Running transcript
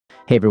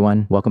Hey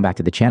everyone, welcome back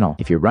to the channel.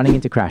 If you're running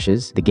into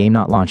crashes, the game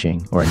not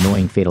launching, or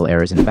annoying fatal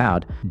errors in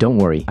Avowed, don't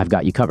worry, I've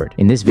got you covered.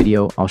 In this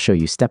video, I'll show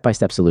you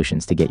step-by-step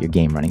solutions to get your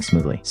game running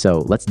smoothly. So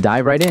let's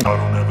dive right in. I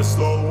don't ever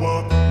slow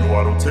up, no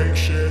I don't take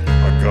shit.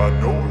 I got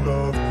no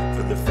love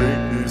for the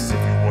fakeness.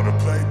 If you wanna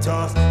play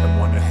tough and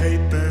wanna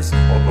hate this,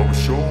 I'll always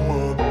show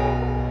up.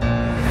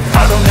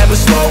 I don't ever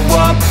slow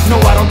up, no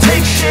I don't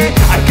take shit.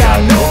 I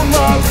got no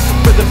love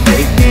for the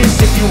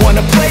fakeness. If you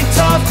wanna play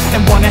tough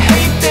and wanna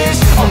hate this,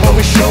 I'll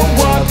always show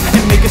up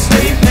and make a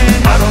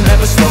statement. I don't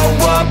ever slow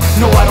up,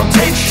 no I don't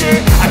take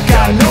shit. I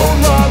got no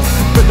love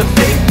for the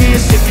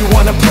fakeness. If you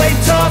wanna play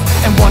tough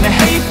and wanna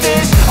hate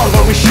this, I'll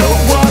always show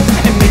up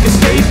and make a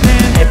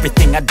statement.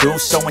 Everything I do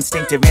so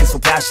instinctive and so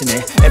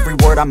passionate. Every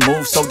word I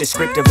move so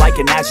descriptive like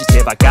an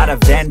adjective. I got a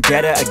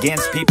vendetta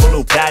against people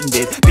who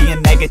patented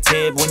being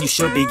negative when you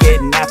should be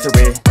getting after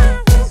it.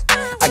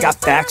 I got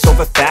facts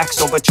over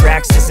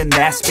tracks, this and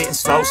that. Spitting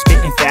slow,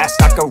 spitting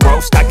fast. I could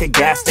roast, I could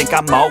gas. Think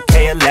I'm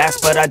okay at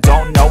last, but I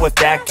don't know if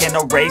that can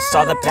erase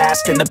all the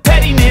past. And the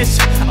pettiness,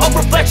 a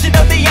reflection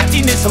of the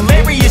emptiness.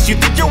 Hilarious, you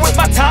think you're worth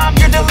my time,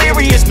 you're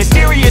delirious.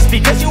 Mysterious,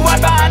 because you hide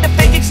behind a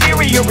fake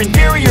exterior.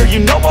 Inferior, you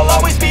know I'll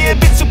always be a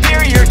bit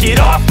superior. Get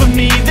off of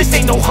me, this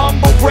ain't no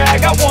humble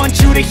brag. I want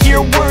you to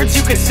hear words,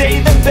 you can say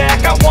them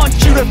back. I want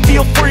you to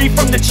feel free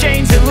from the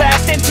chains at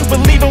last, and to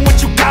believe in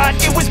what you got,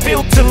 it was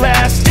built to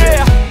last,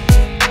 yeah.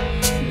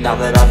 Now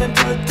that I've been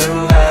put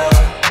through hell,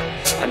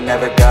 I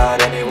never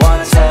got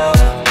anyone's help.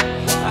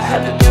 I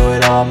had to do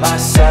it all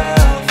myself.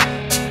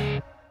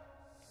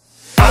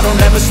 I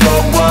don't ever slow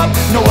up,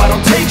 no I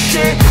don't take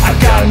shit. I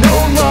got no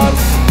love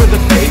for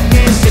the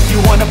fakeness. If you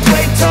wanna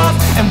play tough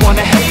and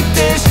wanna hate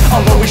this,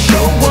 I'll always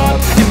show up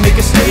and make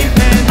a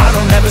statement. I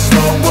don't ever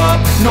slow up,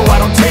 no I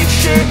don't take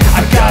shit.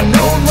 I got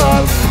no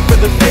love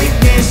for the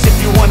fakeness. If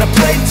you wanna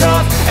play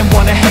tough and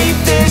wanna hate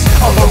this,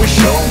 I'll always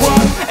show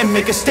up and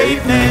make a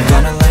statement.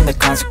 Gonna learn the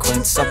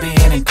consequence of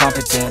being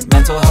incompetent.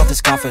 Mental health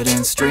is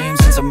confidence, dreams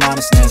and some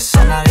honestness.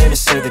 I'm not here to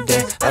save the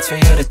day, that's for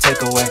you to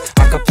take away.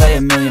 I could play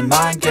a million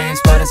mind games,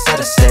 but instead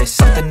I say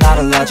something not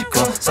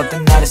illogical,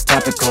 something that is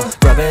topical.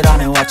 Rub it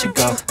on and watch it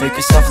go, make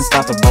yourself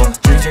unstoppable.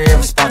 Dreams are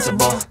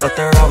irresponsible, but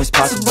they're always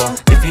possible.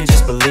 If you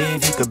just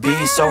believe, you could be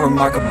so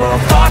remarkable.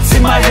 Thoughts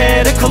in my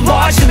head, a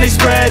collage and they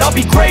spread. I'll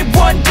be great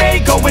one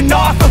day, going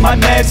off of my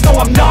meds. No,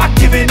 I'm not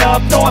giving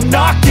up, no, I'm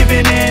not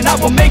giving in. I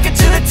will make it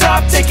to the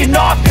top, taking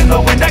off in the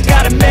wind. I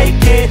gotta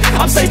make it,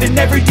 I'm saving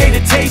every day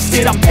to taste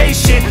it. I'm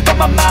patient, but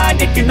my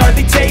mind, it can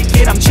hardly take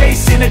it. I'm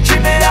chasing a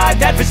dream that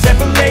I've had for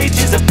several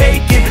ages. A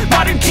vacant,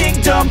 modern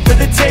kingdom for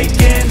the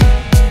taking.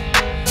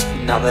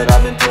 Now that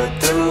I've been put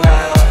through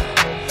hell,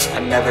 I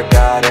never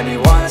got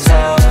anyone's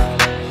help.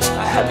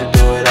 I had to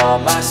do it all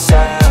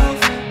myself.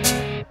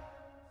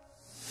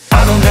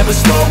 I don't ever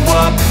slow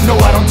up, no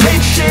I don't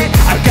take shit.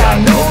 I got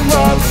no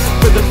love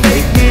for the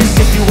fakeness.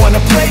 If you wanna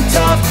play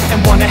tough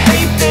and wanna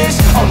hate this,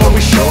 I'll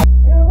always show.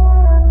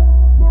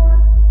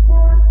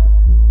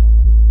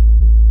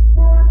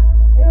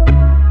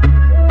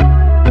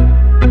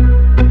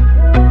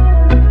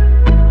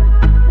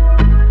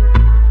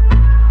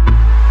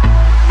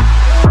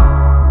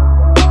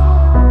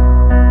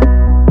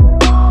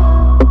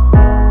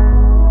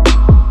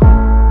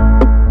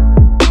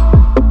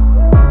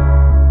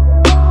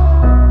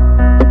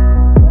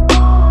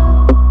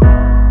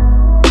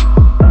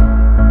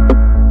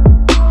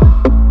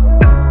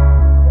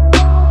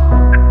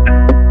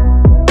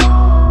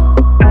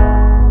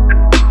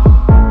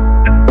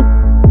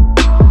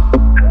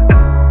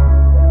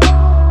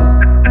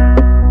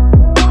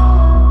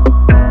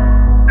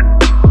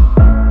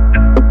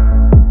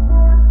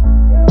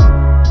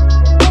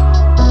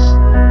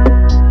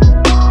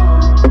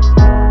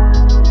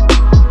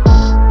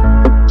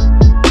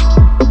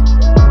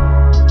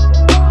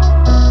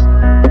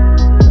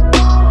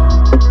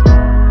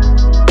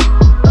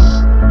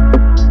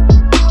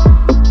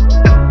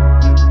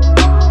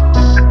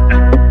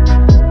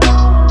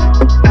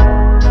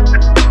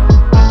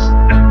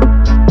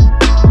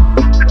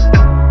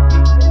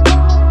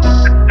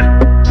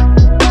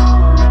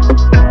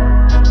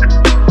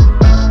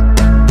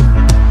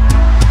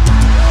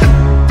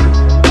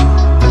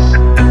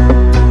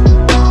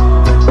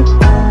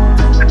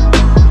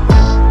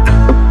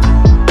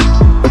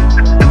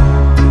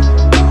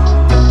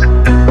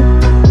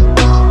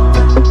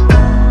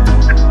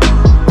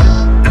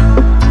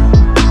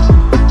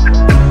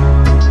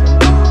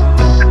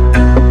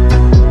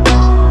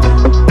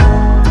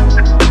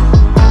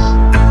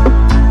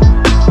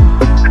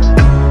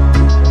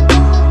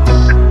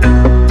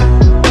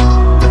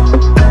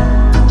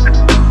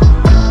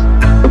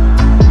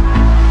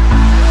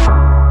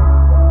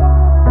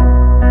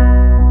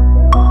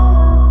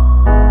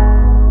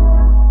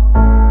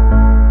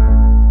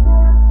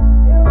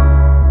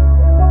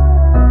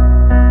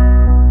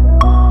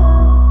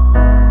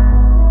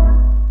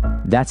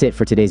 That's it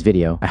for today's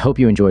video. I hope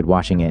you enjoyed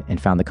watching it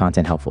and found the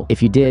content helpful.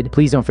 If you did,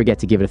 please don't forget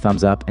to give it a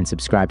thumbs up and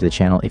subscribe to the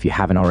channel if you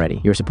haven't already.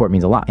 Your support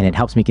means a lot, and it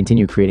helps me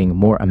continue creating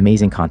more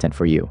amazing content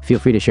for you. Feel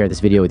free to share this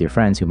video with your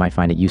friends who might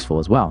find it useful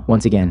as well.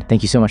 Once again,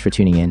 thank you so much for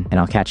tuning in, and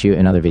I'll catch you in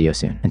another video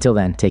soon. Until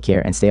then, take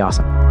care and stay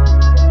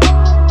awesome.